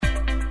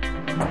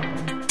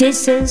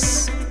This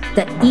is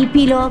the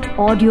Epilogue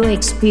Audio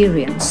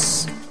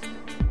Experience.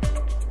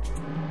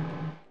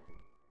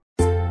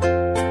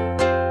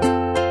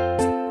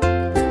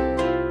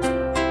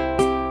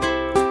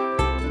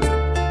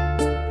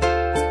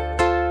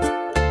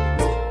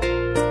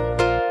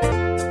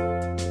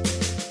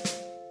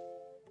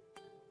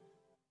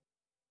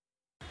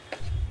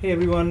 Hey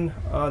everyone,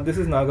 this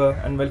is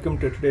Naga and welcome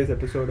to today's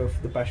episode of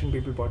the Passion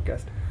People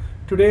podcast.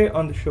 Today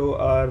on the show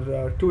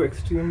are two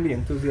extremely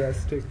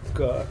enthusiastic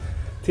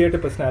theatre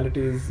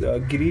personalities,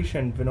 Girish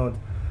and Vinod.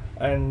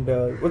 And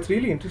what's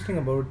really interesting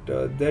about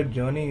their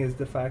journey is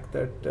the fact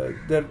that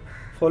they're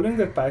following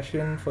their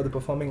passion for the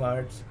performing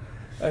arts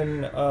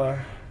and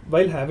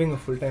while having a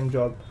full-time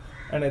job.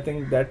 And I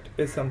think that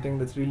is something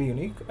that's really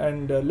unique.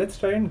 And let's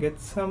try and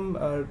get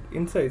some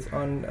insights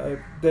on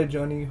their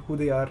journey, who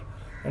they are,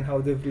 and how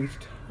they've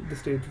reached the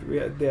stage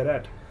where they are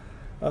at.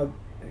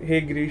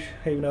 Hey Girish,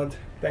 hey Vinod,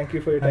 thank you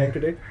for your time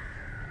today,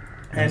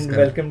 and Namaskar.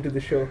 welcome to the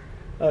show.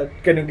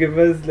 Can you give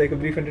us like a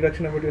brief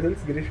introduction about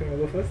yourselves? Girish, you want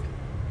to go first?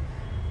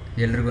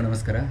 ಎಲ್ರಿಗೂ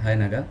ನಮಸ್ಕಾರ. Hi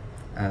Naga.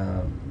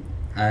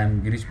 I am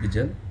Girish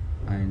Bijal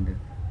and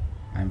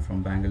I am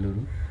from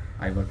Bangalore.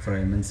 I work for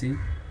MNC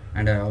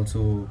and I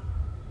also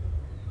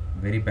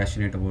very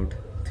passionate about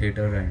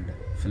theatre and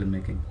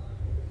filmmaking.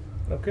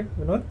 Okay,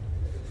 Vinod?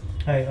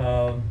 Hi,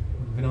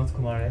 Vinod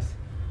Kumar S.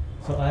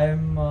 So I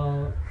am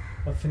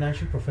a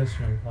financial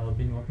professional. I've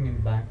been working in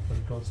the bank for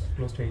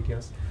close to 8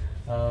 years.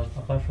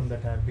 Apart from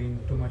that, I've been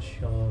too much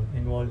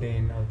involved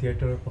in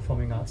theatre,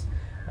 performing arts.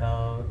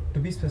 To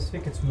be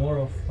specific, it's more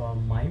of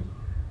mime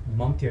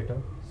theatre.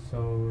 So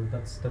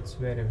that's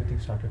where everything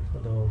started.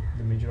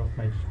 The major of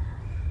my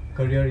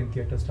career in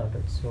theatre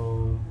started. So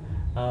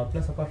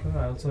plus apart from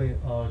that, I also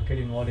get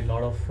involved in a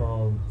lot of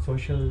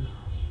social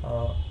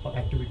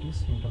activities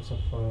in terms of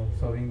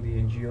serving the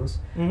NGOs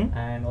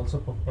and also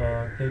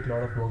take a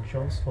lot of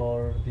workshops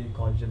for the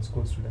college and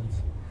school students.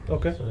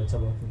 Okay, So that's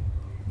about me.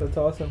 that's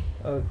awesome.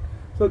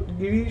 So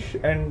Girish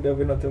and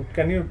Vinod,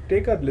 can you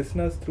take our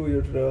listeners through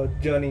your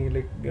journey?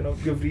 Like, you know,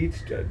 you've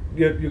reached,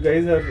 you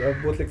guys are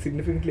both like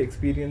significantly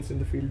experienced in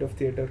the field of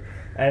theatre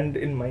and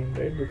in mime,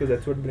 right? Because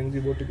that's what brings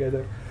you both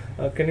together.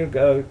 Can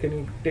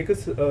you take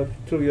us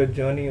through your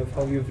journey of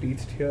how you've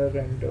reached here,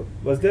 and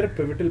was there a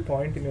pivotal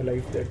point in your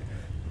life that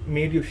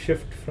made you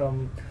shift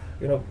from,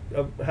 you know,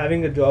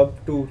 having a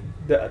job to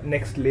the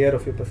next layer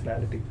of your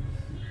personality?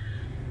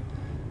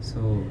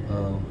 So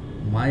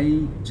my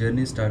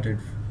journey started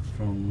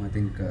from I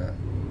think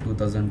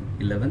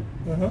 2011.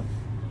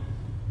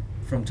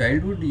 From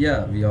childhood, yeah,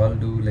 we all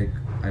do, like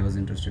I was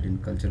interested in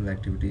cultural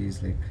activities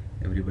like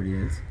everybody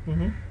else.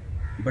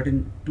 But in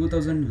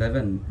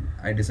 2011,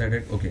 I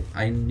decided, okay,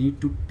 I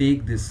need to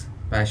take this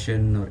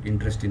passion or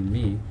interest in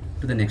me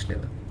to the next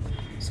level.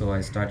 So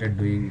I started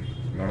doing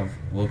a lot of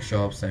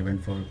workshops. I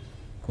went for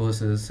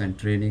courses and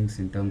trainings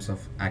in terms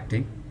of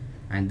acting,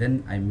 and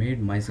then I made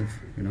myself,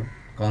 you know,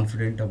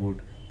 confident about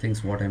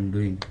things what I'm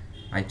doing.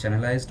 I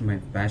channelized my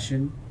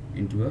passion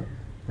into a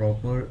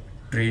proper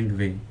trained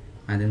way,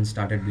 and then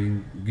started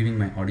giving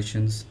my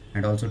auditions,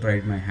 and also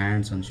tried my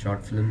hands on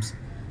short films,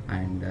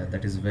 and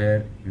that is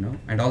where, you know,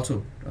 and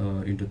also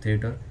into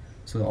theatre.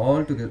 So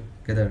all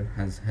together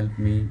has helped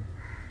me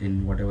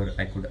in whatever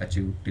I could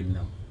achieve till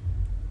now.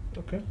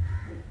 Okay,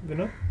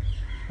 Vinod?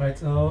 Right.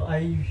 So I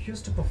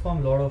used to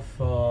perform a lot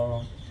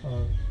of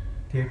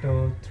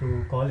theatre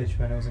through college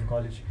when I was in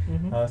college.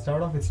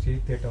 Started off with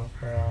street theatre,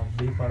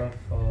 being part of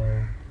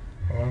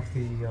one of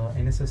the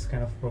NSS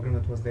kind of program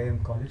that was there in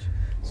college.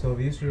 So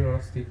we used to do a lot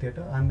of street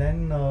theatre, and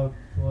then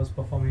was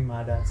performing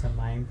mad dance and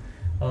mime,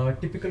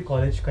 typical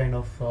college kind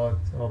of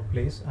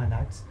plays and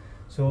acts.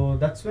 So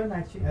that's when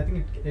actually I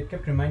think it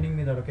kept reminding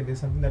me that okay, there's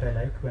something that I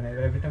like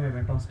every time I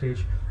went on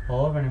stage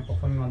or when I'm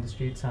performing on the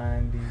streets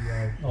and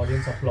the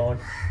audience applaud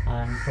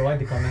and provide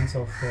the comments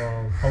of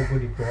how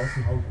good it was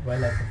and how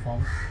well I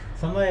performed.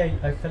 Somewhere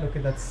I felt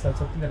okay, that's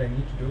something that I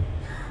need to do.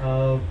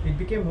 It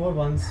became more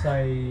once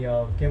I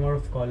came out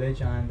of college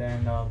and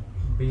then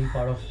being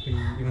part of the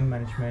event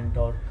management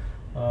or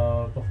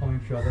performing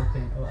few other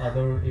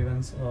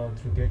events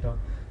through theatre.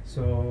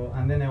 So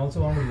and then I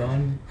also want to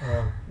learn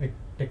it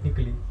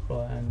technically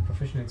and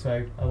professionally.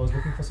 So I was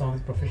looking for some of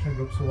the professional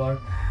groups who are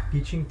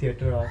teaching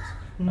theatre arts,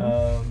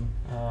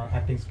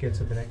 acting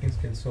skills or directing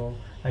skills. So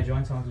I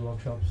joined some of the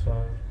workshops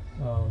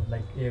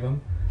like AVM.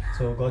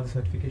 So got the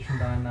certification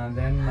done, and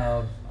then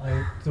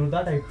through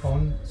that I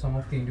found some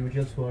of the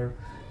individuals who are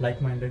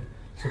like-minded.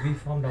 So we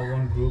formed our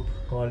own group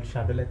called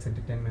Shadowlights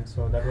Entertainment.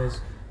 So that was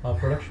a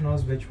production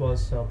house which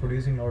was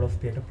producing a lot of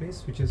theatre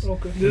plays, which is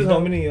Okay. This is how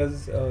many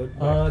years?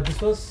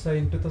 this was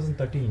in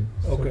 2013.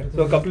 Okay,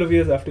 so a couple of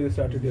years after you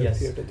started your Yes.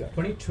 theatre journey.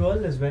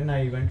 2012 is when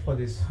I went for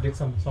this, did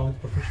some of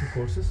the professional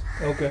courses.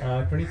 Okay.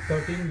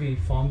 2013 we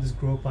formed this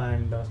group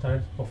and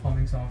started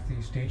performing some of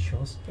the stage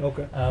shows.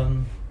 Okay.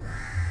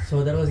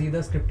 So that was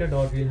either scripted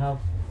or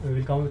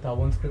we'll come with our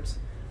own scripts,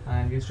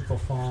 and we used to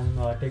perform,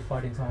 take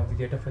part in some of the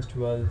theatre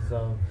festivals,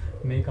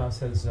 make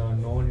ourselves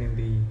known in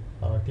the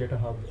theatre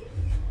hub.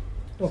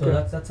 Okay. So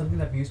that's something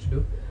that we used to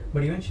do.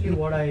 But eventually,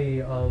 what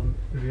I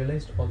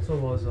realized also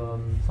was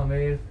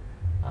somewhere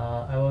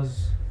I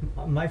was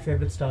my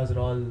favorite stars are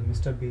all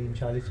Mr. Bean,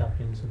 Charlie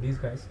Chaplin. So these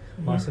guys,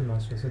 Marcel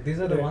Master. So these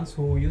are the ones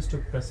who used to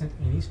present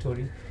any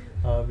story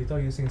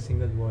without using a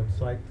single word.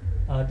 So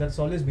that's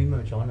always been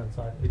my genre,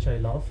 which I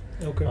love.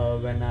 Okay.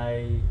 When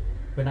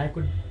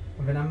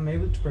I'm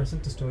able to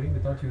present a story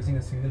without using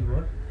a single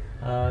word,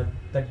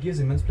 that gives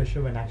immense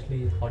pleasure when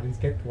actually audience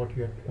get what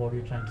you're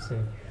trying to say,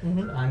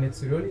 and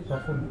it's a really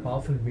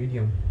powerful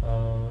medium.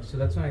 So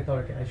that's when I thought,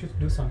 okay, I should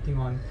do something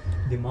on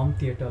the mom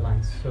theater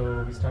lines.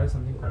 So we started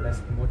something called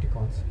as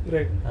emoticons.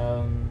 Right.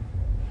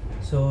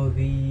 So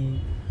we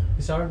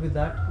started with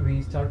that.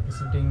 We started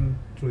presenting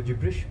through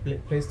gibberish,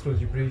 plays through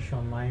gibberish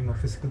on mime or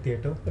physical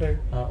theater, Right.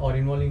 Or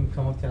involving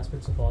some of the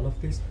aspects of all of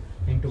this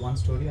into one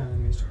story, and then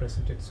we used to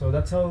present it. So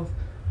that's how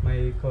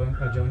my current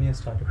journey has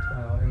started.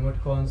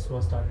 Emoticons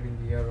was started in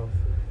the year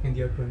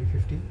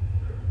 2015.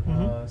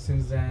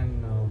 Since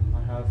then,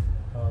 I have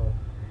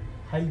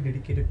highly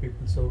dedicated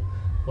people. So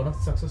one of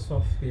the success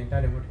of the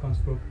entire Emoticons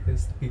group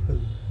is the people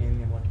in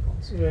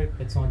Emoticons. Right.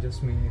 It's not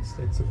just me;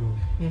 it's a group.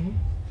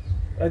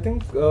 I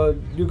think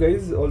you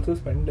guys also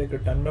spend like a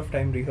ton of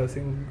time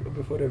rehearsing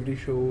before every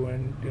show,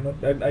 and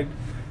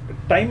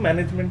time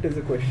management is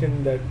a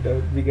question that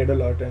we get a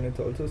lot, and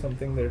it's also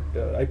something that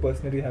I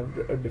personally have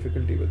a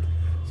difficulty with.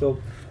 So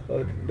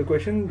the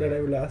question that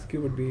I will ask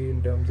you would be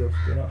in terms of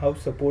how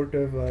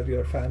supportive are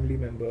your family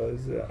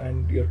members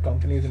and your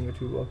companies in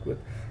which you work with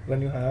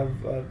when you have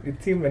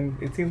it seems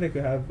like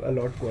you have a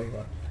lot going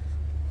on.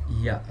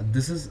 Yeah,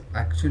 this is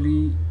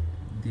actually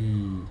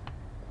the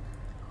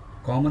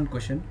common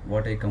question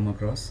what I come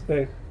across,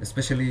 Right.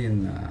 especially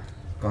in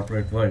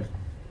corporate world.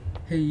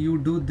 Hey, you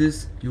do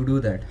this, you do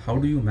that. How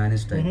do you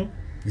manage time?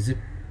 Is it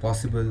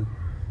possible?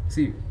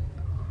 See,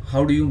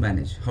 how do you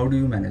manage? How do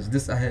you manage?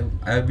 This I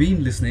have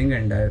been listening,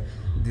 and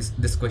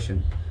this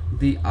question.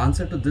 The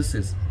answer to this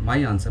is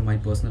my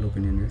personal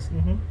opinion is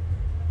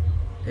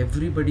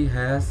everybody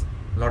has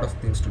a lot of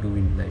things to do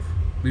in life.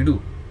 We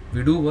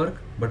do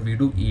work, but we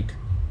do eat,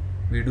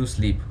 we do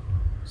sleep.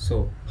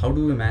 So how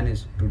do we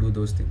manage to do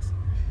those things?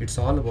 It's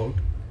all about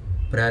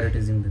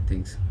prioritizing the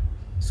things.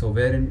 So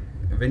when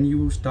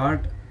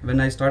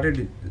I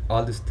started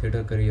all this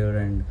theater career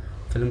and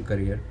film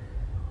career,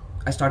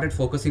 I started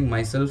focusing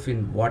myself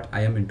in what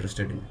I am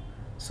interested in.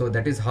 So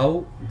that is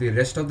how the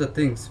rest of the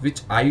things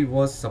which I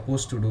was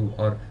supposed to do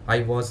or I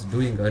was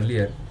doing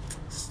earlier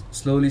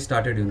slowly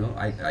started,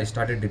 I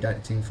started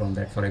detaching from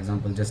that. For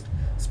example, just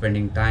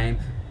spending time.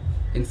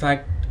 In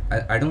fact,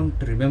 I don't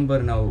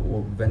remember now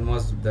when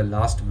was the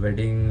last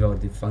wedding or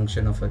the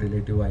function of a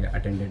relative I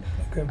attended.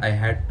 Okay. I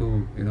had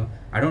to,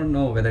 I don't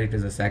know whether it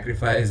is a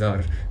sacrifice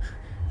or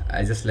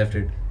I just left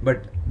it.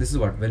 But this is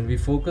what, when we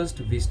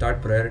focused, we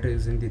start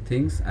prioritizing the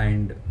things,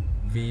 and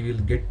we will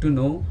get to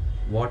know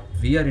what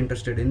we are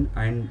interested in,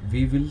 and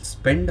we will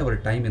spend our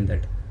time in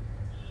that.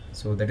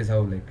 So that is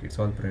how it's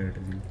all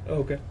prioritizing.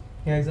 Okay.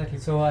 Yeah, exactly.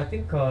 So I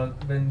think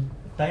when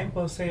time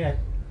per se,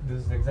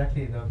 this is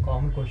exactly the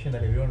common question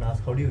that everyone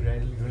asks: how do you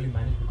really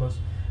manage? Because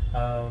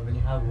when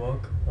you have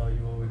work,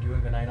 you're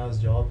doing a 9 hours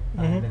job,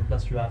 and then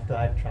plus you have to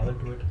add travel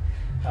to it.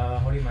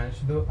 How do you manage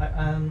to do?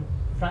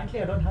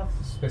 Frankly, I don't have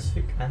a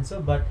specific answer,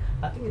 but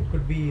I think it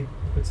could be. You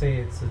could say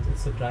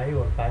it's a drive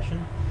or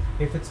passion.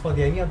 If it's for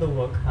any other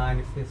work,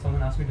 and if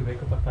someone asks me to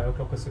wake up at 5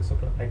 o'clock or 6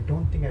 o'clock, I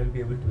don't think I will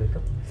be able to wake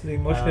up. It's the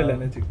emotional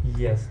energy.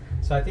 Yes.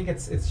 So I think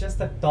it's just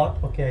that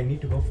thought. Okay, I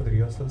need to go for the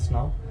rehearsals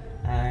now,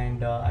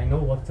 and I know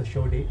what's the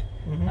show date,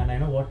 and I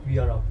know what we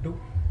are up to,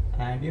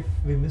 and if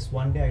we miss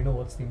one day, I know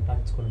what's the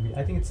impact it's going to be.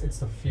 I think it's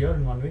the fear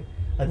in one way.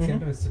 At the same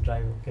time, it's the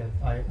drive. Okay,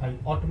 I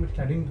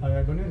automatically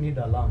I don't even need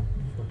the alarm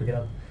to get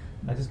up.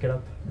 I just get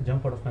up,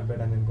 jump out of my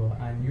bed, and then go.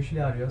 And usually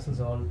our rehearsals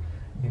are all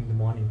in the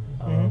morning.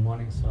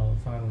 Mornings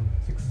somewhere around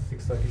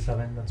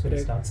 6:37. That's when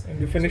it starts.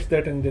 And you finish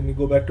that, and then you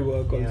go back to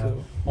work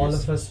also. All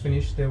of us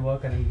finish their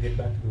work and then get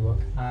back to the work.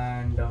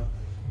 And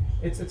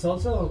it's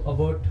also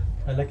about,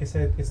 like I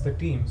said, it's the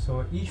team.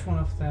 So each one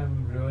of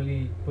them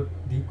really put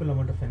the equal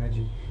amount of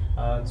energy.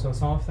 So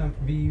some of them,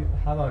 we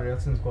have our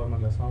rehearsals in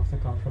Gormanga. Some of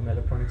them come from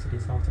Electronic City.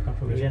 Some of them come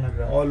from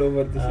Vijayanagara. All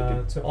over the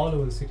city. So all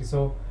over the city.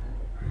 So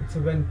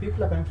when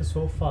people are coming from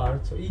so far,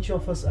 so each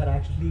of us are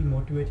actually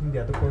motivating the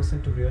other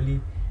person to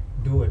really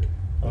do it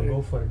or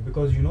go for it,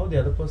 because the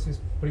other person is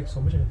putting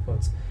so much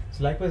efforts.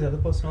 So likewise, the other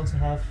person also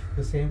have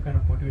the same kind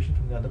of motivation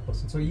from the other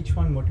person. So each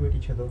one motivate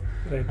each other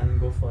and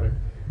go for it.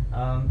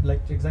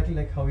 Exactly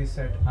like how we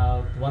said,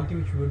 one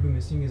thing which we will be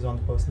missing is on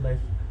the personal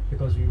life,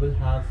 because we will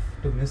have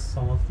to miss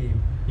some of the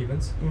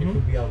events. It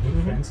could be our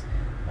good friends.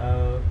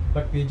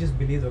 But we just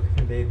believe that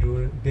they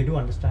do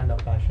understand our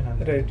passion and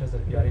the interest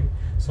that we are in.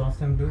 Some of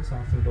them do, some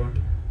of them don't.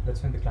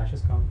 That's when the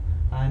clashes come.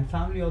 And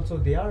family also,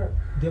 they're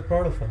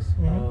proud of us.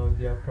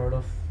 They are proud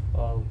of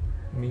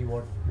me,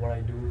 what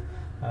I do.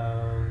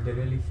 They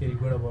really feel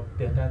good about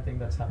the entire thing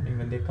that's happening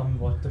when they come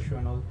watch the show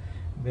and all.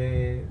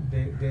 They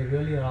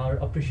really are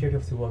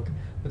appreciative of the work.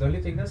 But the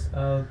only thing is,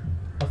 of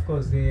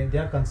course, they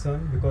are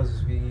concerned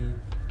because we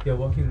are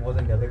working more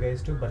than the other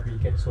guys do, but we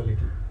get so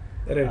little.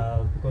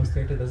 Right. Because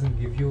theatre doesn't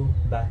give you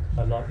back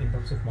a lot in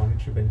terms of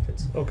monetary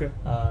benefits. Okay.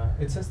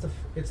 It's just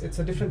it's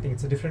a different thing.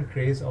 It's a different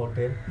craze out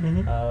there,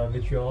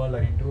 which we all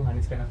are into, and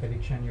it's kind of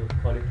addiction. You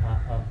call it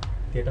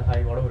theatre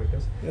high, whatever it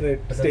is. Right.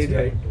 But Stage that's what we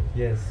are high. into.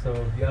 Yes.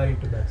 So we are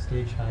into that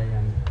stage high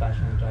and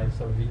passion and drive.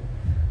 So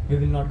we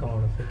will not come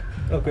out of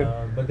it. Okay.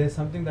 But there's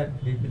something that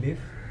we believe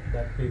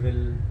that we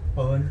will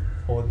earn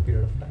over the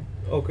period of time.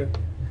 Okay.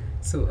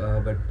 So,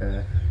 but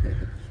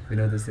you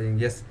know the saying,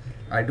 yes,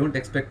 I don't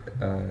expect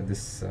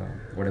this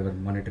whatever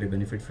monetary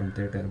benefit from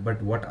theatre,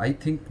 but what I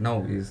think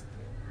now is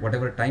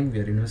whatever time we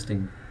are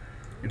investing,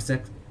 it's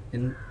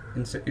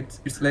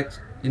it's like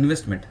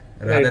investment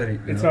rather. Right.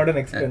 You It's know, not an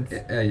expense.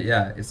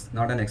 Yeah, it's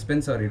not an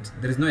expense, or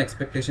there is no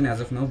expectation as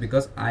of now,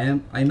 because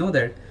I know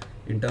that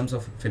in terms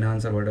of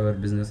finance or whatever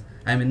business,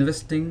 I am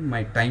investing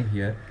my time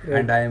here, Right.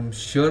 and I am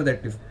sure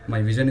that if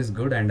my vision is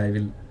good, and I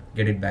will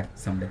get it back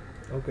someday.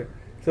 Okay.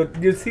 So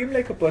you seem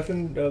like a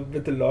person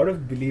with a lot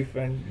of belief,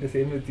 and the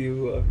same with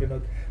you,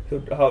 Vinod.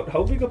 So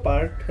how big a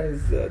part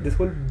has this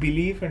whole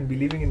belief and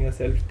believing in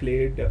yourself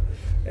played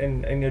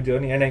in your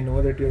journey? And I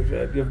know that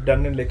you've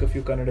done in like a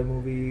few Kannada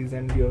movies,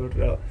 and you're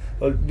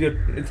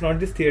it's not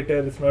just theatre,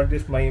 it's not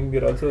just mime.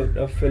 You're also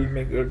a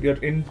filmmaker.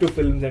 You're into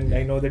films, and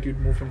I know that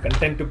you'd move from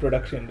content to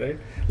production, right?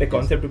 Like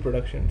concept to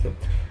production. So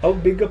how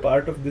big a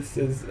part of this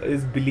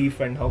is belief,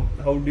 and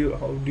how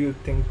do you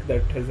think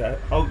that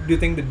how do you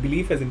think that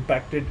belief has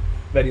impacted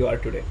where you are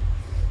today?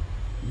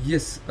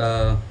 Yes.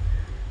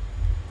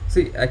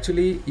 See,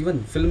 actually, even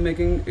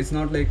filmmaking, it's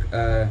not like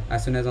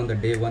as soon as on the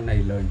day one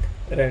I learned.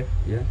 Right.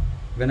 Yeah.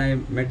 When I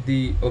met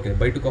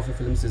Bite to Coffee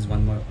Films is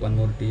one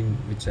more team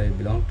which I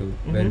belong to,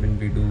 where when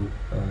we do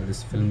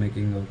this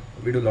filmmaking,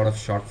 we do a lot of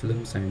short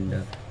films and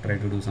try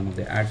to do some of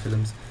the ad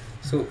films.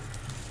 So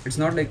it's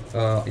not like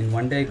in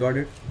one day I got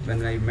it.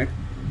 When I met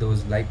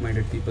those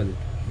like-minded people,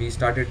 we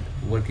started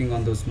working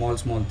on those small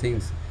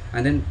things,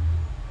 and then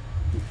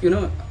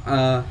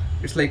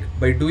it's like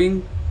by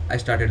doing I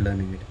started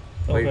learning it.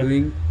 Okay. By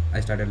doing I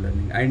started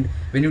learning, and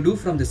when you do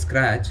from the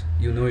scratch,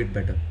 you know it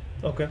better.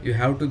 Okay. You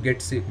have to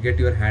get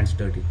your hands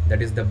dirty.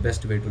 That is the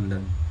best way to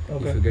learn.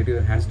 Okay. If you get your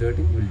hands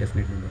dirty, you will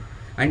definitely learn.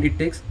 And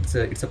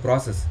it's a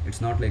process.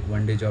 It's not like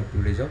 1 day job,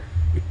 2 day job.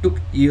 It took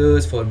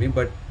years for me,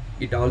 but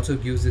it also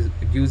gives you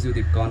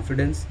the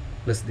confidence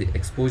plus the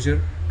exposure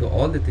to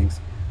all the things.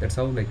 That's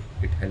how like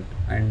it helped,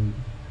 and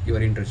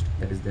your interest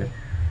that is there.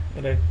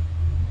 Right.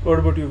 What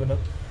about you, Vinod?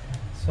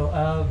 So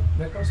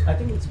because I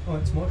think it's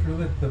more to do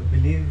with the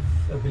belief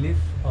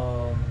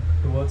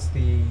towards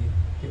the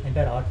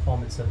entire art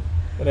form itself,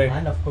 Right.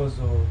 and of course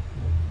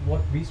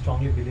what we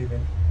strongly believe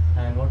in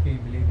and what we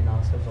believe in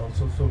ourselves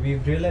also. So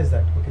we've realized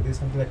that okay, this is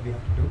something that we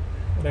have to do,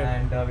 Right.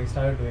 and we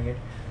started doing it.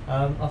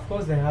 Of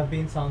course, there have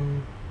been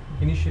some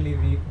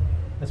initially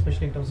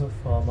especially in terms of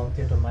Mount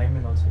Theatre, Mime,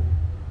 and also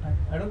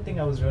I don't think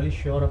I was really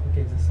sure of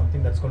okay, is this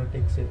something that's going to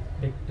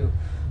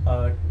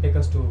take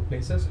us to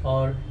places,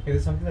 or is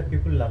it something that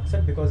people will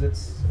accept because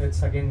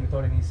it's again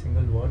without any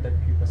single word that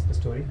keeps us the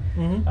story.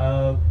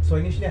 So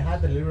initially I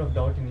had a little bit of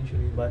doubt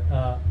initially, but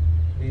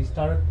we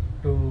started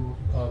to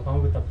come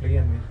up with a play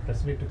and we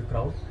presented it to the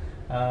crowd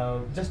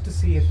just to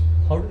see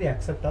how do they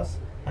accept us,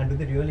 and do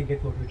they really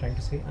get what we're trying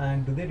to say,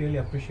 and do they really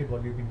appreciate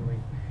what we've been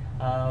doing.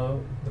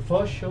 The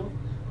first show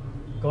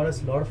got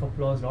us a lot of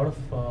applause, a lot of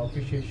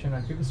appreciation,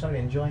 and people started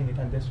enjoying it,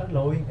 and they started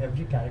loving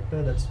every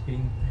character that's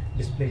being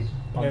displayed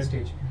on Right.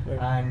 stage. Right.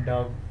 And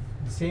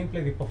the same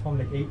play we performed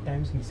like 8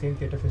 times in the same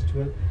theatre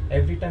festival.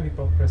 Every time we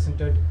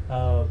presented,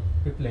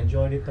 people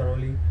enjoyed it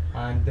thoroughly,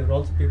 and there were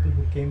also people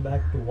who came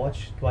back to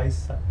watch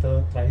twice,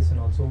 thrice, and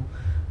also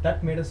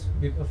that made us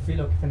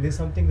feel okay. And this is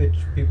something that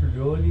people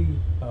really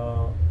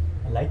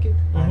like it,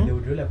 and they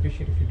would really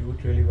appreciate if you do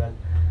it really well.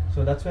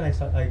 So that's when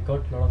I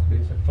got a lot of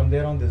beliefs. From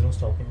there on, there's no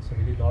stopping. So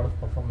we did a lot of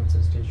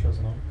performances, stage shows,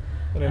 and all.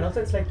 Right. And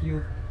also, it's like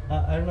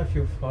I don't know if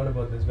you've heard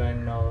about this.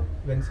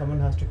 When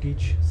someone has to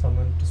teach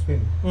someone to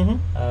swim, there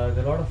are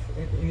a lot of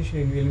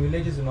initially in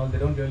villages and all, they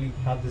don't really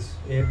have this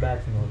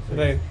airbags and all. So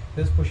Right.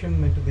 they just push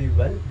them into the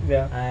well,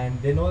 Yeah.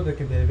 and they know that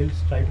they will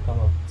try to come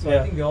up. So Yeah.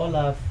 I think we all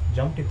have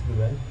jumped into the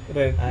well,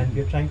 Right. and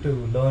we're trying to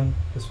learn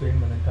to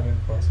swim and then coming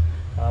across.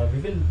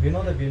 We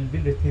know that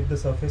we'll hit the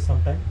surface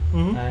sometime,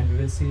 and we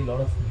will see a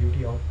lot of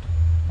beauty out.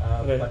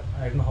 Right. But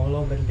I don't know how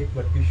long that'll take,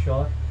 but we're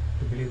sure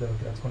to believe that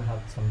okay, that's going to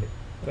happen someday.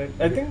 Right.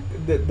 I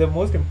think the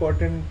most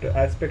important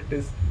aspect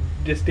is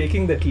just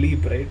taking that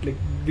leap, right? Like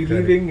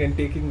believing and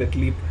taking that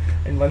leap.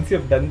 And once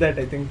you've done that,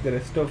 I think the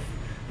rest of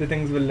the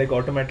things will like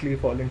automatically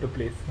fall into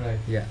place. Right.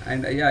 Yeah,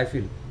 and I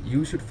feel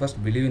you should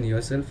first believe in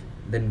yourself,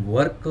 then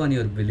work on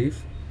your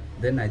belief,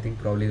 then I think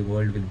probably the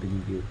world will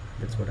believe you.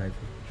 That's what I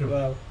feel. True.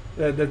 Wow.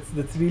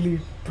 That's really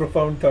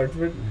profound thoughts,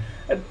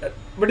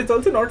 but it's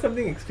also not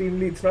something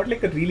extremely. It's not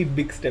like a really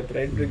big step,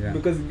 right? Like, Yeah.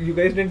 because you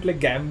guys didn't like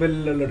gamble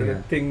a lot Yeah.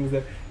 of things.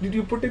 Did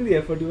you put in the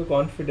effort? You were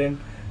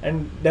confident,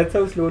 and that's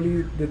how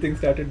slowly the thing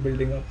started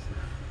building up.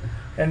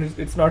 And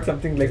it's not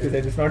something like you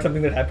said. It's not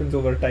something that happens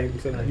over time.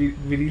 So Right.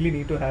 we really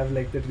need to have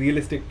like that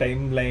realistic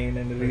timeline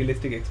and a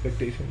realistic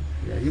expectation.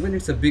 Yeah, even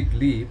it's a big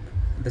leap,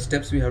 the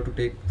steps we have to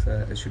take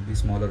should be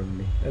smaller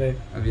only. Right.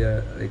 We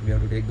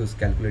have to take those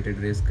calculated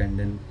risk and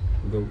then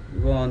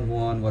go on, move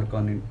on, work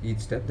on each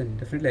step. Then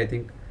definitely I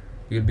think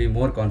you'll be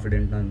more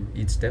confident on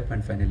each step,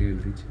 and finally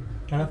you'll reach.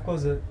 And of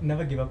course,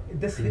 never give up.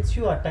 This hits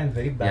you at times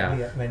very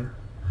badly when.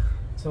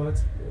 So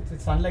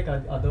it's unlike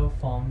other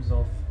forms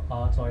of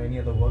arts or any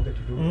other work that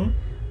you do.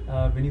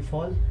 When you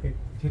fall, it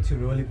hits you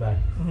really bad.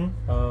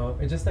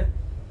 It's just that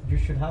you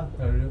should have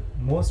a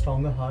more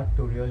stronger heart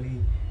to really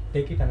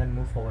take it and then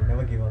move forward.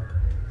 Never give up.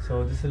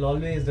 So this will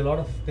always a lot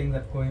of things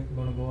that going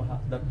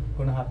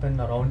to happen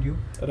around you.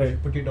 Right. You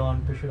should put it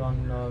on, push it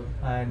on,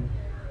 and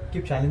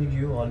keep challenging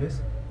you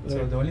always. So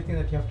Right. the only thing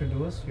that you have to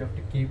do is you have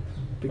to keep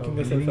Picking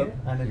yourself believing up. it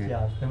and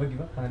then never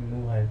give up and then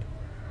move ahead.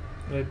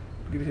 Right.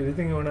 Girish,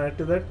 anything you want to add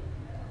to that?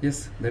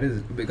 Yes, there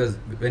is, because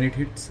when it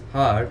hits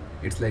hard,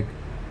 it's like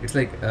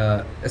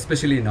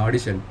especially in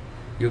audition,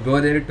 you go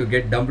there to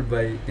get dumped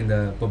by in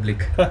the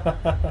public.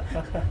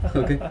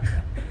 Okay,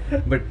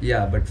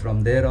 but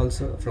from that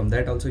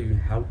also you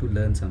have to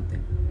learn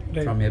something.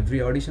 Right. From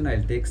every audition,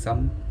 I'll take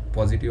some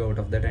positive out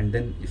of that, and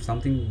then if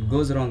something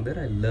goes wrong there,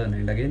 I'll learn,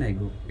 and again I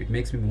go. It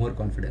makes me more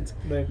confidence.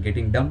 Right.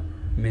 Getting dumped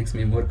makes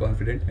me more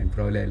confident, and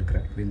probably I'll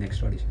crack the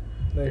next audition.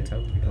 Right. That's how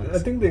it works. I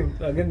think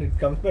it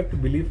comes back to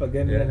belief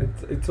again, Yeah. and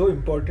it's so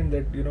important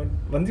that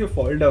once you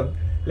fall down,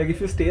 like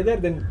if you stay there,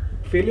 then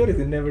failure is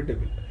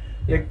inevitable.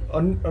 Like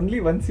only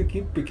once you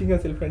keep picking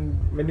yourself,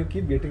 and when you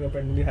keep getting up,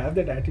 and when you have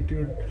that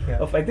attitude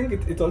of, I think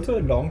it's also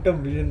a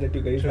long-term vision that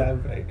you guys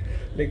have, right?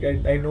 Like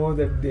I know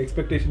that the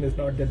expectation is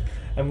not that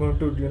I'm going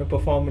to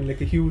perform in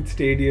like a huge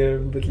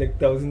stadium with like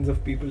thousands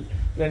of people,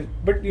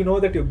 but you know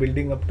that you're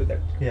building up to that.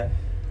 Yeah.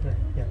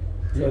 Right.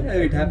 So Yeah, I it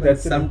think happens.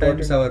 that's an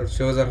Sometimes important- our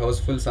shows are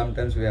houseful.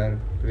 Sometimes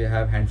we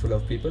have handful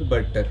of people,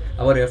 but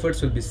our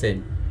efforts will be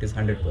same. It is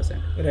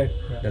 100%. Right.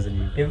 Yeah. Doesn't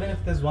matter. Even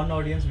if there's one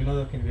audience, we know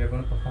that we are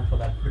going to perform for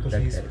that because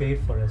That's he's right. paid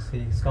for us.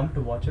 He's come to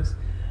watch us.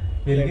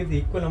 We'll Right. give the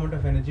equal amount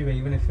of energy,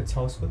 even if it's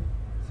houseful.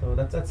 So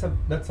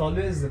that's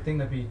always the thing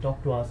that we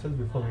talk to ourselves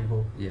before we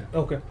go. Yeah.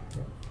 Okay.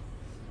 Yeah.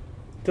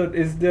 So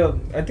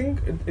I think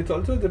it's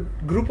also the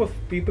group of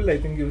people. I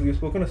think you've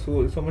spoken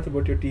so much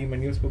about your team,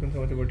 and you've spoken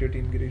so much about your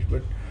team, Girish.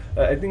 But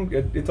I think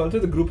it's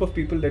also the group of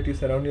people that you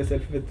surround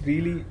yourself with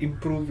really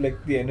improve like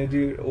the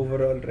energy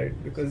overall, right?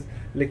 Because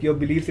like your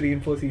beliefs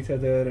reinforce each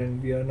other,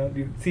 and you're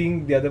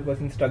seeing the other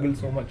person struggle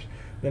so much,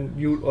 then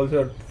you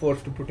also are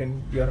forced to put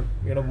in your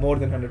more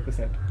than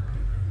 100%.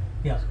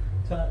 Yeah.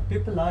 So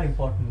people are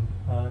important,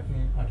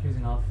 at least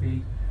in our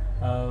field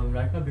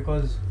right now,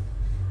 because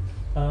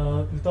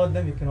without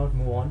them we cannot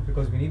move on,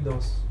 because we need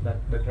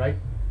that right.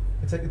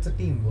 It's a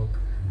teamwork.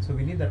 So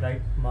we need the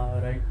right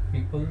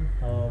people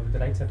with the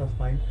right set of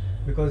mind,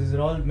 because these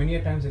are all many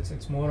a times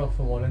it's more of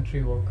a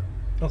voluntary work.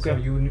 Okay. So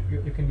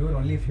you can do it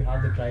only if you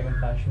have the drive and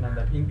passion and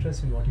that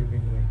interest in what you've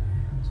been doing.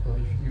 So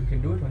you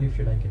can do it only if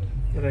you like it.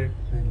 Right.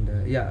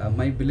 And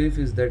my belief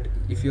is that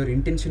if your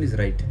intention is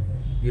right,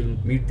 you'll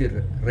meet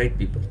the right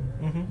people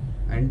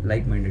and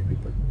like-minded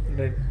people.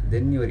 Right.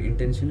 Then your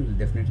intention will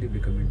definitely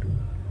become into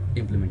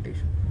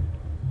implementation.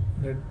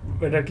 Right.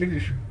 But at least you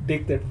should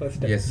take that first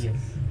step. Yes.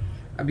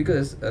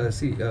 Because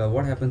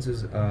what happens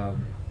is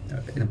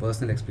in a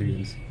personal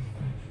experience,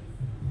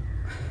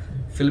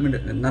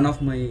 none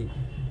of my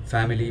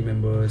family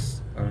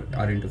members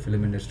are into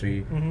film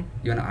industry.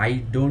 Even I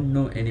don't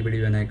know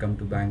anybody when I come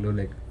to Bangalore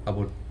like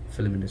about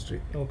film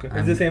industry. Okay.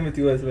 It's the same with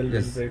you as well.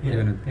 Yes, Right?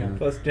 even with,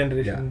 First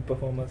generation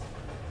performers.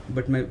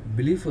 But my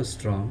belief was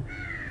strong,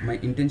 my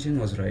intention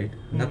was right,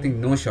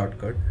 no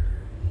shortcut,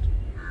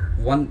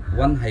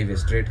 one highway,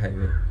 straight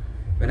highway.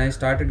 When I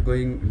started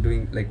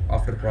doing like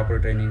after proper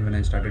training, when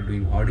I started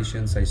doing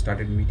auditions, I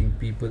started meeting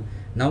people.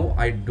 Now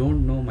I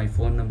don't know my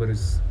phone number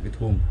is with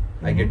whom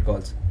I get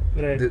calls.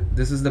 Right.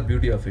 This is the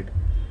beauty of it.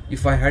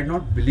 If I had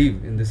not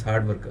believed in this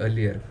hard work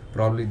earlier,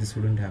 probably this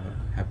wouldn't have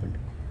happened.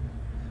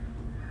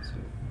 So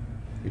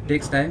it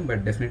takes time,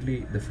 but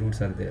definitely the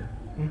fruits are there.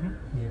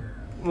 Yeah.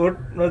 What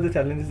are the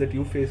challenges that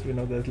you face when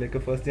there's like a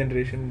first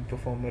generation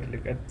performer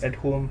like at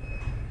home?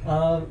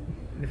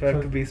 If I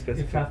have to be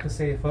specific. If I have to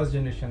say first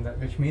generation,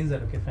 which means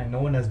that fine, no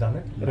one has done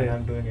it, Right. and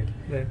I'm doing it.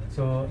 Right.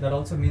 So that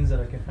also means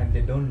that fine,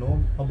 they don't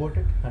know about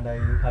it, and I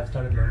have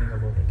started learning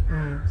about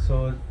it.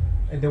 So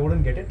they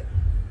wouldn't get it,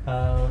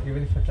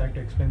 even if I try to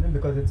explain them,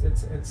 because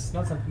it's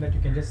not something that you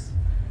can just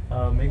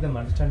make them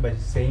understand by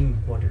just saying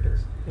what it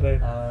is.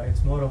 Right.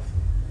 It's more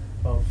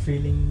of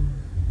feeling.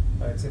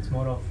 It's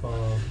more of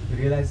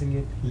realizing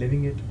it,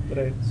 living it.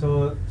 Right.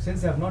 So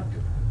since they've not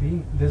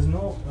been,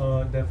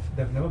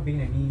 they've never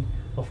been any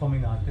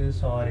performing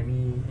artists or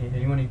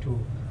anyone into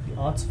the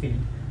arts field.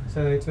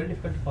 So it's very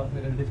difficult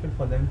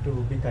for them to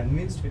be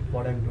convinced with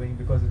what I'm doing,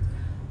 because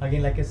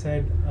again, like I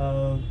said,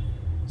 so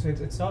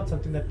it's not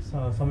something that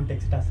someone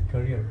takes it as a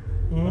career.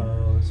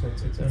 So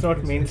it's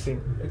not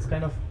mainstream. It's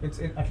kind of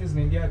at least in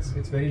India, it's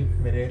very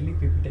rarely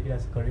people take it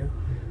as a career.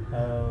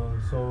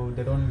 So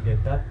they don't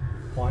get that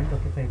point.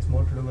 Fine, it's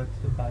more to do with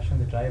the passion,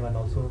 the drive, and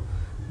also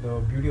the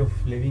beauty of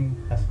living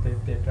as a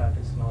theatre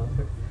artist and all of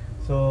it.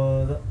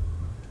 So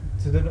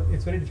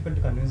it's very difficult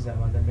to convince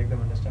them and then make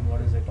them understand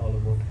what is it all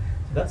about.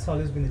 So that's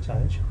always been the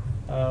challenge.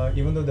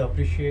 Even though they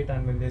appreciate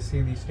and when they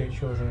see these stage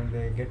shows and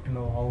they get to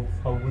know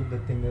how good the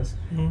thing is,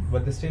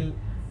 but they still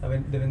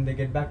when they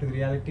get back to the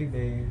reality,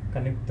 they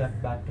connect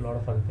that back to a lot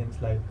of other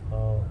things like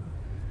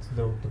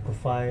the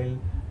profile,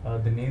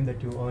 the name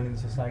that you earn in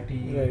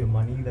society, right. the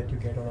money that you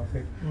get out of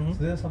it.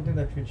 So there's something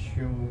that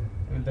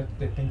that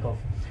they think of.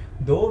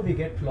 Though we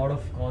get a lot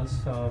of calls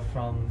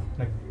from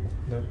like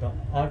the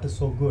art is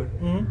so good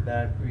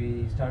that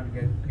we start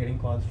getting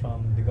calls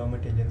from the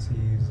government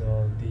agencies,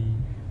 the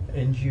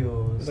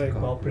NGOs, right. the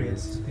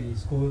corporates, the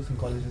schools and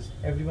colleges.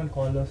 Everyone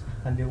calls us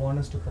and they want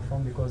us to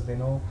perform because they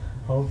know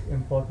how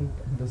important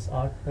this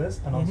art is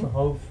and also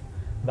how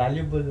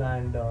valuable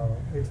and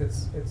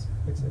it's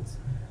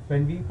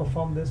when we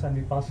perform this and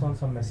we pass on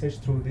some message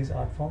through this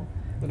art form,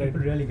 right. people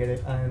really get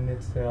it, and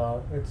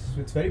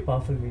it's very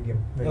powerful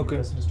medium when you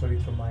present a story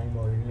through mime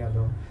or any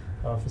other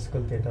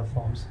physical theatre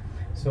forms.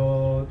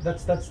 So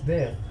that's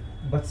there,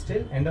 but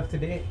still, end of the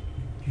day,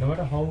 no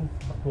matter to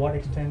what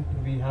extent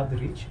we have the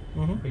reach,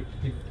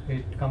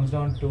 it comes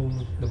down to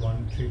the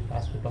monetary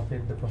aspect of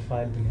it, the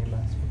profile, the name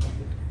aspect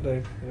of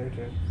it.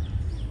 Right.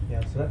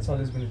 Yeah, so that's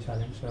always been a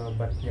challenge.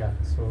 But yeah,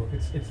 so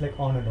it's like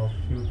on and off.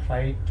 You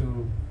try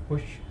to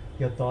push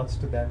your thoughts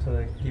to them so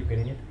they keep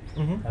getting it.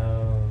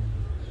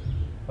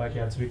 But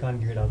yeah, so we can't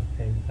give it up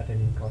at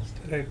any cost.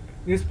 Right.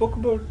 You spoke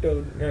about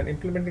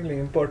implementing like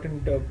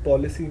important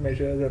policy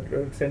measures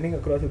or sending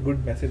across a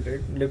good message,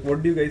 right? Like,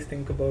 what do you guys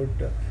think about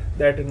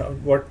that, and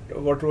what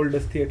role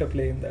does theatre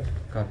play in that?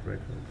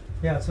 Corporate.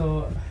 Yeah.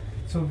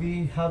 So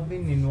we have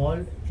been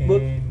involved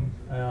in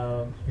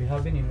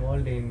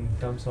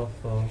terms of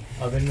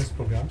awareness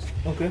programs.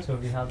 Okay. So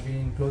we have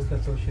been closely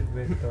associated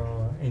with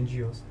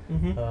NGOs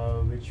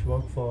which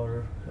work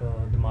for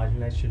the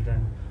marginalized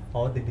children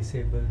or the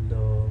disabled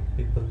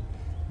people.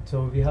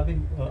 So we have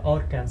been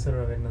or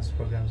cancer awareness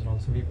programs, and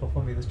also we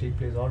perform either street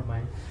plays or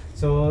mime.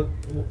 So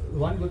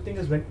one good thing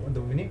is when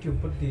the minute you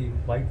put the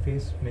white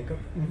face makeup,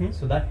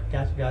 so that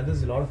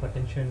gathers a lot of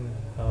attention.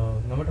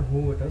 No matter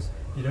who it is,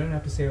 you don't even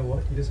have to say a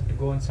word. You just have to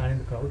go and stand in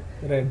the crowd.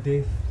 Right.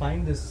 They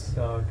find this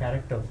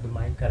character, the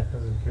mime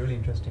characters, is really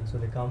interesting. So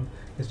they come,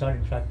 they start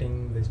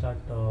interacting, they start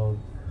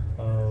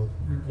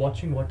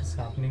watching what is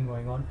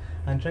going on,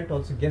 and try to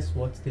also guess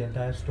what's the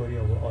entire story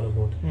all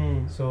about.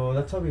 So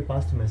that's how we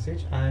pass the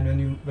message,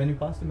 and when you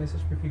pass the message,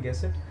 people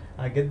guess it.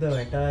 I get the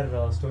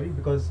entire story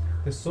because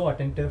they're so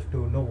attentive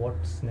to know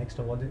what's next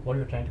or what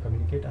you're trying to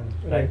communicate, and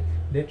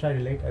they try to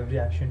relate every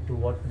action to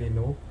what they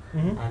know,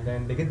 and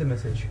then they get the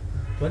message.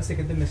 Once they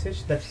get the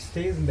message, that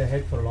stays in their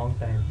head for a long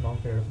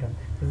period of time.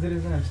 That's the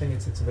reason I'm saying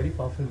it's a very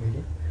powerful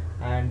medium.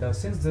 And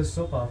since this is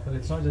so powerful,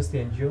 it's not just the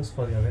NGOs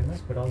for the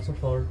awareness, but also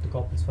for the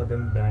corporates, for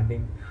them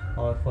branding,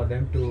 or for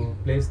them to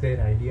place their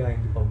idea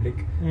in the public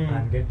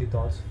and get the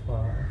thoughts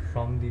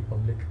from the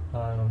public,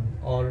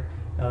 or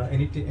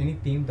any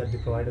team that they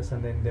provide us,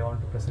 and then they want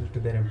to present it to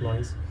their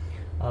employees.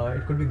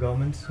 It could be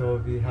government,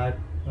 so we had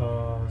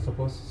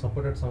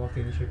supported some of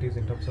the initiatives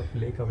in terms of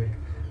Lake Awake,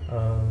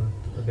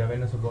 the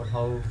awareness about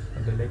how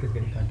the lake is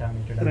getting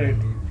contaminated, and then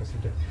we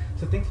present it.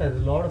 So things like a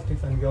lot of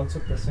things, and we also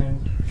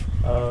present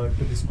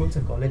to the schools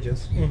and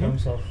colleges in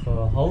terms of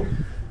how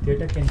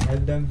theatre can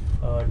help them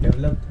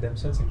develop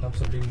themselves in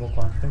terms of being more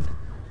confident,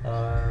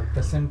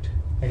 present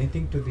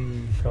anything to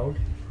the crowd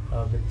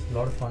with a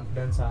lot of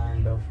confidence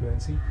and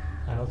fluency,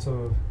 and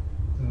also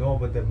know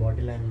about their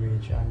body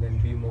language and then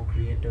be more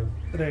creative.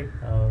 Right.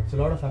 So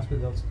a lot of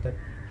aspects also that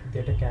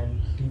theatre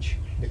can teach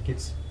the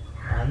kids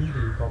and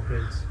the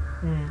corporates.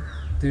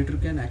 Theatre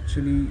can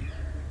actually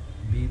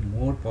be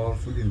more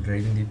powerful in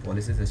driving the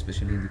policies,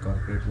 especially in the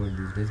corporate world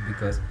these days,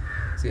 because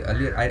see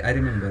earlier I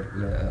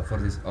remember for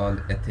this all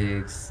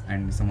ethics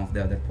and some of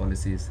the other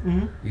policies,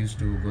 we used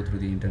to go through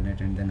the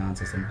internet and then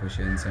answer some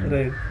questions,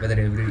 and whether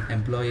every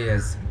employee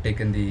has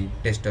taken the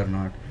test or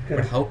not.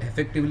 But how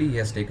effectively he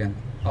has taken,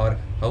 or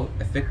how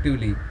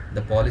effectively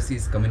the policy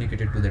is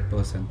communicated to that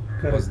person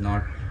was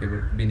not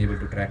been able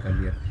to track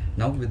earlier.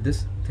 Now with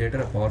this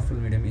theatre, a powerful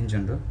medium in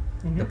general,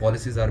 the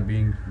policies are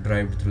being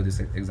derived through this.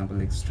 Example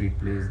like street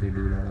plays, they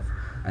do a lot of,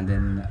 and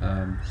then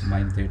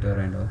mime theatre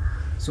and all.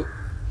 So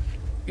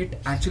it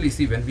actually,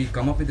 see, when we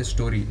come up with a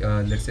story,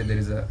 let's say there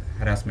is a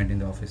harassment in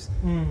the office,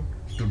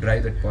 to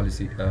drive that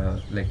policy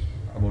like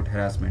about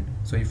harassment.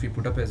 So if we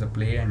put up as a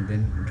play and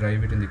then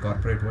drive it in the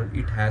corporate world,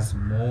 it has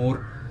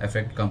more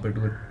effect compared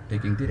to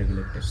taking the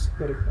regular tests.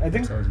 Correct. I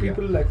think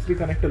people actually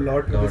connect a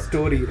lot with the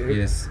story, right?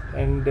 Yes.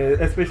 And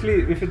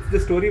especially if it's the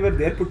story where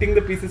they're putting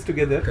the pieces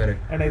together. Correct.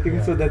 And I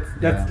think so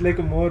that's like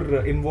a more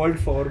involved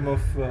form of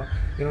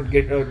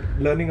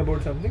learning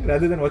about something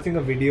rather than watching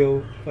a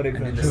video, for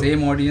example. And in the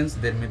same audience,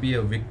 there may be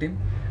a victim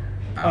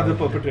or the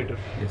perpetrator.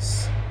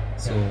 Yes.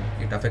 So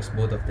it affects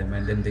both of them,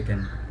 and then they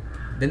can.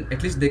 Then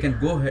at least they can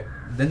go ahead,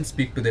 then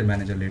speak to their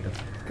manager later.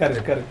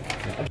 Correct.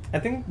 Yeah. I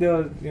think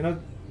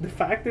the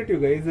fact that you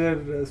guys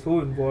are so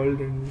involved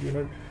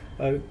and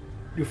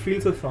you feel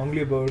so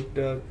strongly about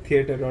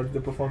theatre or the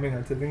performing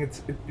arts, I think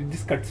it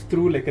just cuts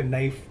through like a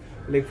knife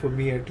like for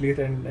me at least,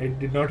 and I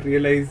did not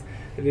realize,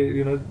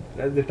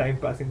 the time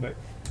passing by.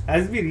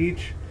 As we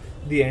reach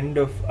the end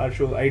of our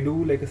show, I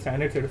do like a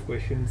standard set of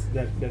questions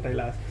that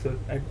I'll ask. So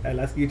I'll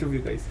ask each of you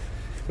guys.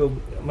 So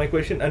my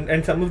question,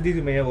 and some of these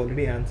you may have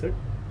already answered.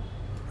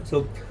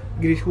 So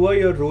Girish, who are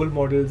your role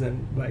models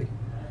and why?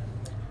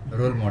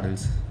 Role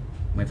models.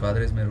 My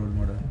father is my role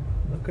model.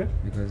 Okay.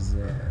 Because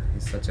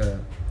he's such a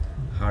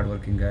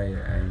hard-working guy,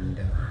 and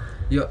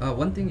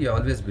one thing you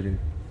always believe: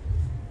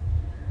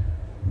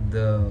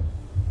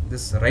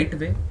 this right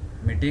way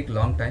may take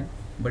long time,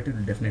 but it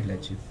will definitely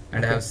achieve.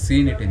 And I have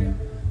seen it in him.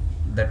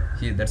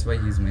 That's why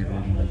he's my role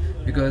model.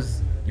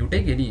 Because you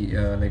take any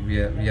like we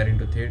are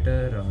into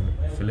theater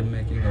or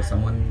filmmaking, or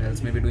someone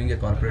else may be doing a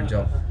corporate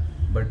job,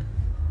 but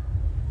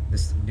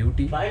this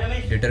duty,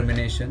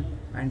 determination,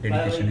 and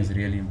dedication is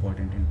really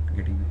important in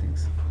getting the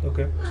things.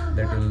 Okay.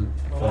 That will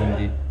form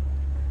the.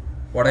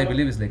 What I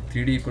believe is like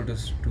 3D equal to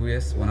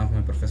 2S. One of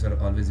my professor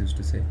always used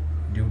to say,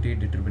 duty,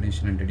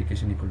 determination, and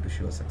dedication equal to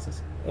sure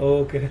success.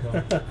 Okay.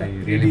 I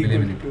really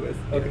believe in it.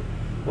 2S. Okay.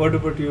 What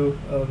about you,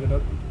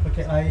 Vinod?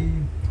 Okay,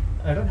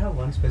 I don't have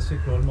one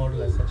specific role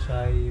model as such.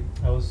 I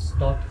was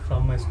taught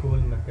from my school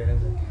and my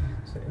parents.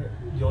 So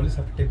you always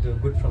have to take the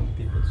good from the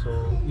people. So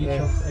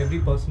every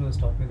person who has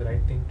taught me the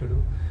right thing to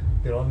do,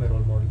 they're all my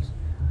role models.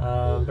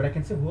 But I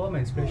can say who are my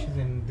inspirations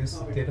in this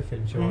theatre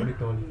film. You already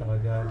told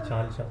they are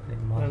Charlie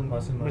Chaplin, Marcel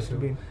Marceau,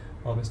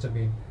 or Mr.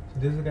 Bean. So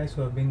these are the guys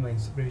who have been my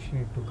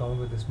inspiration to come up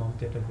with this Mount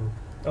Theatre group.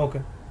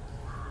 Okay.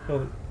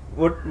 So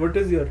what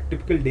does your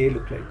typical day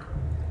look like?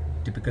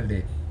 Typical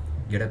day: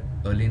 get up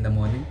early in the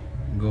morning,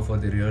 go for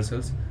the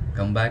rehearsals,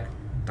 come back,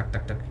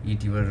 tuck,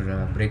 eat your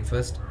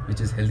breakfast, which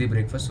is healthy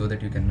breakfast, so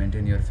that you can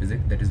maintain your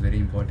physique. That is very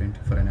important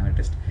for an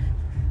artist.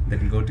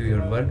 Then go to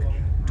your work,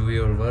 do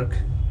your work,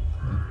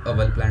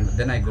 well planned.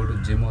 Then I go to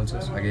gym also,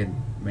 so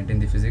again maintain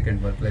the physique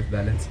and work-life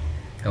balance.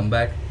 Come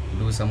back,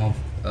 do some of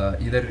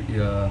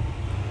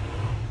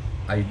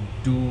I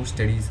do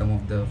study some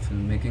of the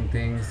filmmaking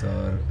things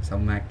or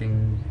some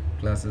acting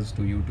classes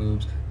to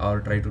YouTubes,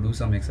 or try to do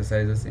some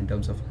exercises in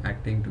terms of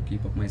acting to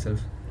keep up myself.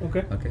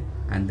 Okay.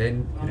 And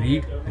then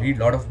read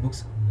lot of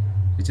books,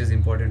 which is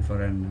important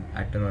for an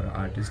actor or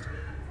artist.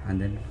 And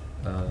then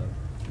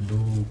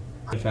do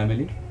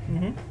family.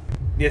 Mm-hmm.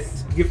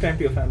 Yes, give time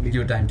to your family.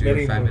 Give time to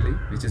your family,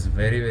 which is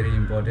very, very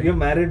important. You're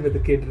married with a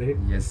kid, right?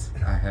 Yes,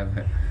 I have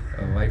a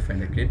wife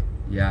and a kid.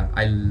 Yeah,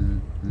 I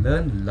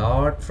learn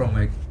lot from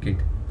my kid.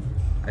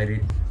 I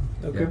read.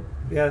 Okay.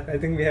 Yeah, I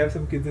think we have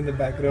some kids in the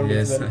background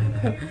as well.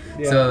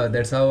 Yeah. So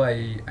that's how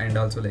and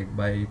also like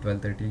by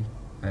 12:30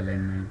 I'll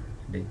end my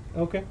day.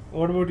 Okay.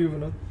 What about you,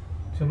 Vinod?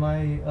 So my,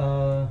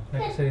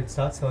 like I said, it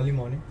starts early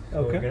morning.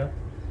 So Okay. get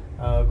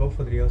up, go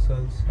for the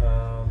rehearsals,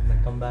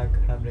 then come back,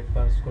 have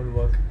breakfast, go to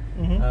work.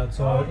 Mm-hmm.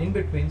 So in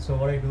between, so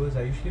what I do is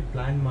I usually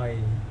plan my,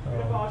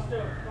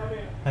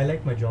 I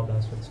like my job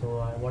as well. So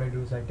what I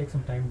do is I take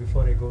some time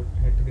before I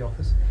head to the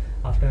office.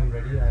 After I'm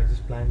ready, I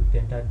just plan the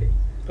entire day.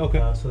 Okay.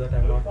 So that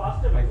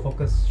my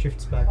focus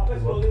shifts back to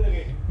work.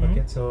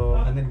 Okay. So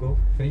and then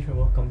finish my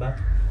work, come back.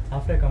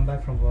 After I come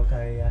back from work,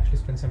 I actually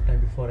spend some time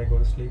before I go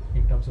to sleep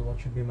in terms of what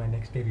should be my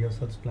next day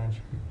rehearsals plan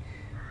should be.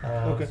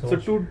 Okay. So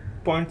 2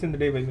 points in the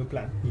day when you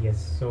plan. Yes.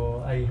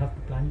 So I have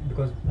to plan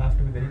because I have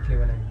to be very clear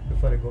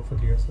before I go for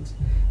the rehearsals.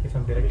 If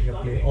I'm directing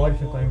a play or if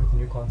I'm coming with a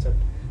new concept,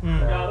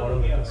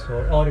 whatever it is,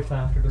 or if I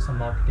have to do some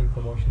marketing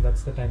promotion,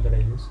 that's the time that I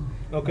use.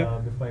 Okay.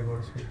 Before I go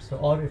to sleep. So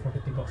or if I have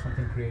to think of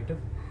something creative,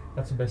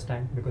 that's the best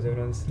time because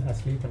everyone's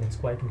asleep and it's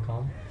quiet and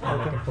calm.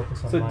 And I can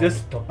focus on so my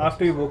just topics.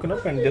 after you've woken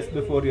up and just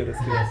before you're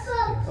asleep. Yes.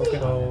 Okay.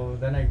 So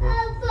then I go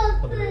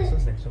for the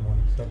rehearsals next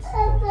morning. So that's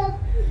the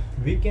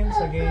weekends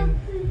again.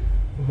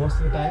 Most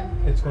of the time,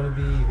 it's going to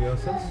be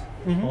rehearsals,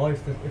 or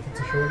if it's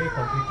a show day,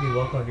 completely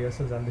work on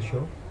rehearsals and the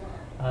show.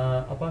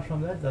 Apart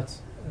from that,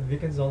 that's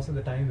weekends also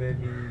the time where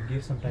we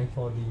give some time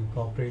for the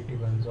corporate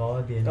events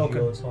or the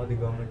NGOs or the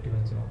government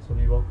events and all. So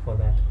we work for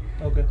that.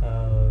 Okay.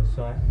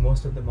 So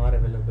most of them are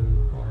available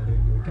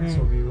during the weekend.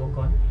 So we work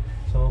on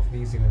some of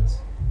these events.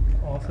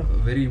 Awesome.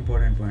 Very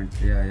important point.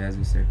 Yeah, as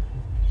you said,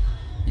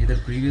 either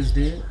previous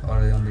day or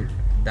on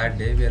that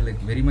day, we are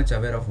like very much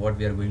aware of what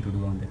we are going to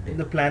do on that day.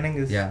 The planning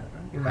is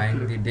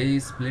and the day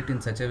is split in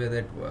such a way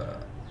that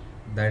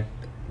that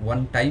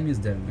one time is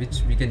there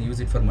which we can use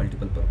it for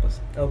multiple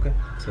purpose. Okay.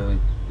 So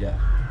yeah,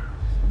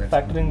 that's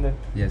factoring that.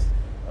 Yes.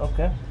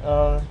 Okay.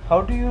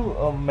 How do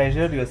you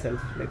measure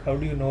yourself? Like, how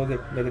do you know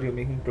that whether you're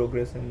making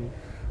progress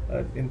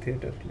in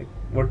theatre? Like,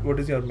 what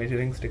is your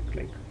measuring stick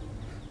like?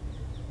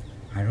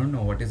 I don't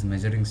know what is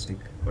measuring stick,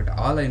 but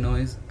all I know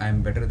is I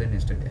am better than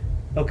yesterday.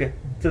 Okay,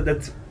 so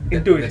that's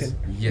intuition.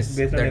 Yes,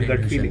 based on your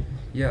gut feeling.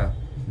 Yeah,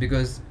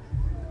 because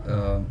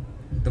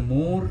the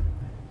more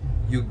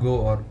you go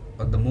or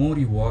the more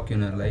you walk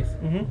in your life,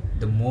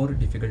 the more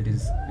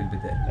difficulties will be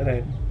there.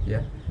 Right.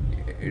 Yeah,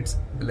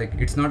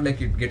 it's not like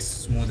it gets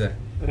smoother.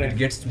 Right. It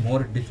gets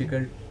more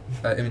difficult.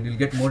 You'll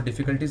get more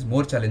difficulties,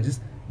 more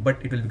challenges,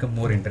 but it will become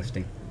more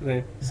interesting.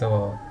 Right.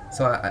 So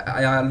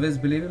I always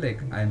believe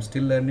like I am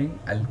still learning.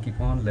 I'll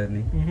keep on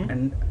learning,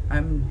 and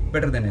I'm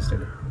better than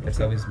yesterday. That's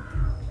how it's.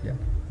 Yeah.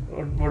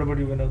 What about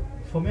you, Vinod?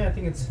 For me, I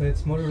think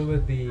it's more to do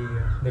with the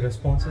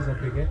responses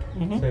that we get.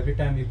 So every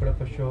time we put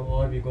up a show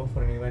or we go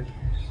for an event,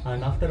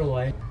 and after a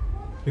while,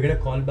 we get a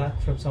call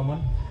back from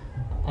someone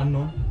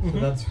unknown. So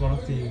that's one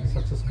of the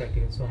success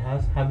criteria. So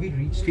have we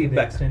reached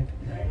Feedback. to the extent?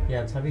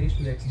 Yeah, have we reached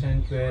to the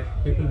extent where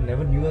people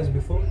never knew us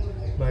before,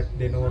 but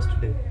they know us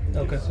today?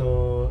 Okay.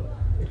 So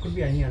it could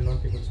be any unknown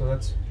people. So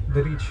that's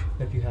the reach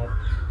that you have.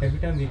 Every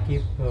time we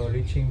keep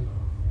reaching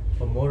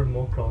for more and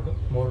more crowd,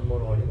 more and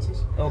more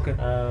audiences. Okay.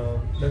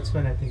 That's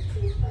when I think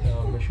that's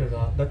when measure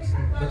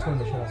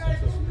our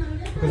success.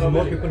 Because the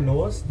more people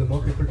know us, the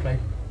more people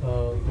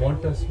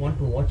want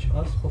to watch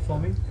us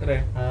performing,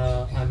 Right.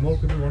 and more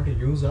people want to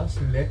use us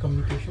in their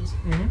communications.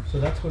 So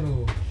that's going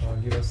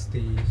to give us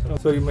the.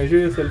 So you measure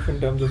yourself in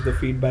terms of the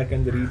feedback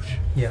and the reach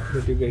Yeah.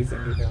 that you guys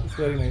generate. Yeah. It's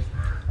very nice.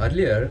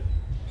 Earlier,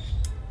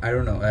 I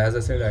don't know. As I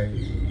said, I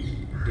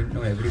didn't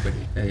know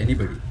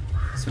anybody.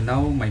 So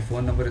now my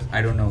phone number is,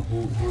 I don't know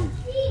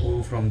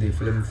who from the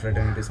film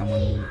fraternity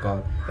someone will call.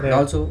 Right. And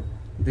also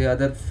the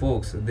other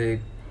folks, they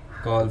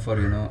call for,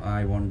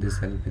 I want this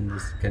help in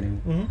this,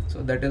 can you?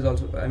 So that is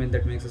also,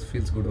 that makes us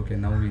feels good. Okay,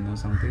 now we know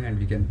something and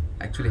we can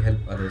actually help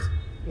others.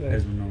 Right.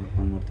 There's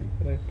one more thing.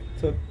 Right.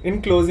 So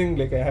in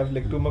closing, I have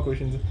 2 more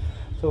questions.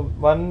 So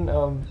one,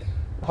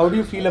 how do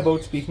you feel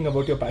about speaking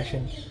about your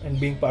passion and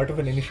being part of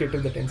an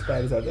initiative that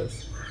inspires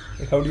others?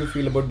 How do you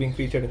feel about being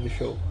featured in the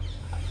show?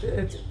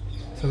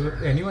 So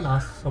if anyone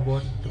asks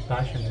about the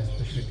passion,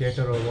 especially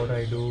theatre or what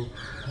I do,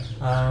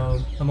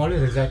 I'm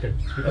always excited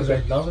because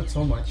I love it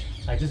so much.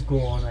 I just go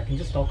on. I can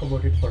just talk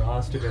about it for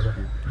hours together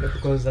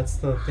because that's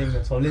the thing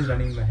that's always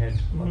running in my head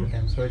all the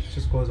time. So it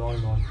just goes on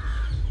and on.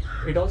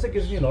 It also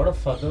gives me a lot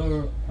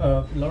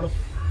of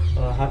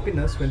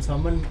happiness when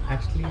someone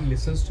actually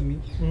listens to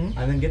me and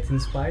then gets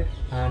inspired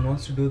and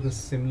wants to do this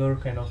similar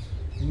kind of.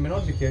 It may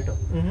not be theatre,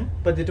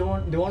 but they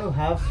don't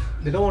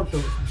want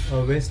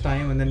to waste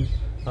time and then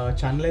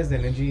channelize the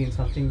energy in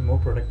something more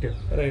productive.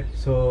 Right.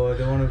 So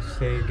they want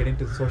to get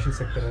into the social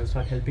sector and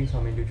start helping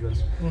some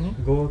individuals.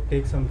 Go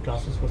take some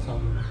classes for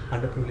some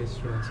underprivileged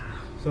students.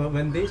 So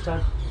when they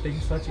start taking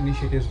such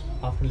initiatives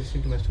after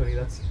listening to my story,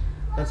 that's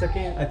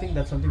okay. I think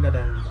that's something that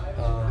I'm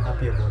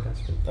happy about as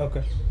well.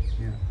 Okay.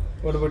 Yeah.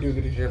 What about you,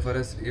 Girish?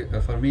 Yeah,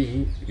 for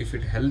me, if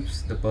it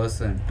helps the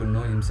person to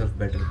know himself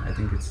better, I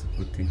think it's a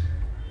good thing.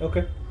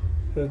 Okay.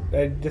 So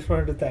I just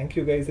wanted to thank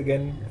you guys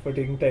again for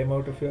taking time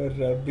out of your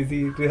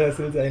busy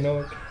rehearsals. I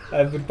know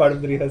I've been part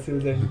of the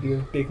rehearsals and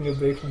you're taking a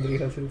break from the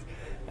rehearsals.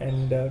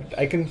 And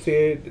I can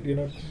say,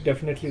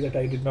 definitely that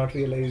I did not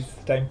realize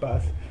time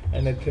pass.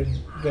 And it's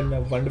been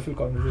a wonderful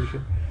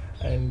conversation.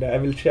 And I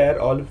will share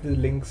all of the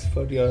links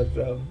for your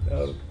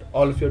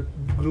all of your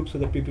groups so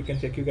that people can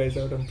check you guys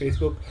out on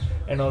Facebook,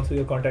 and also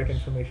your contact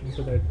information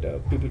so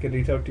that people can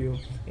reach out to you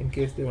in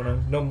case they want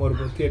to know more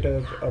about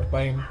theatre or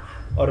Mime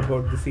or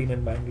about the scene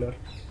in Bangalore.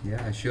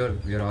 Yeah, sure.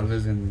 We are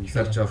always in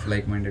search of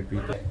like-minded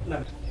people.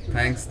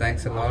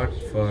 Thanks a lot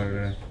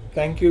for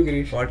Thank you,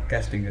 Girish.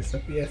 podcasting us.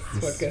 Yes,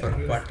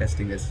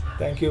 Podcasting us.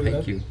 Thank you. Thank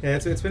Vinod. you. Yeah,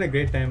 it's been a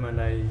great time and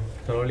I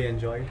thoroughly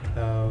enjoyed.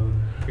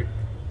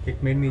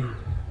 It made me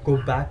go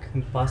back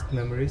in past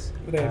memories.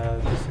 Right.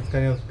 It's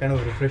kind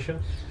of a refresher.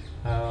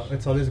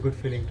 It's always a good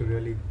feeling to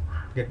really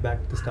get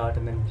back to the start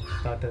and then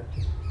start to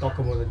talk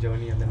about the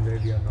journey and then where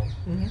we are now.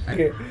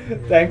 Okay.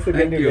 Thanks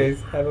again, Thank you you.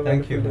 guys. Have a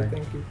Thank wonderful you. day. Bye.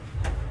 Thank you.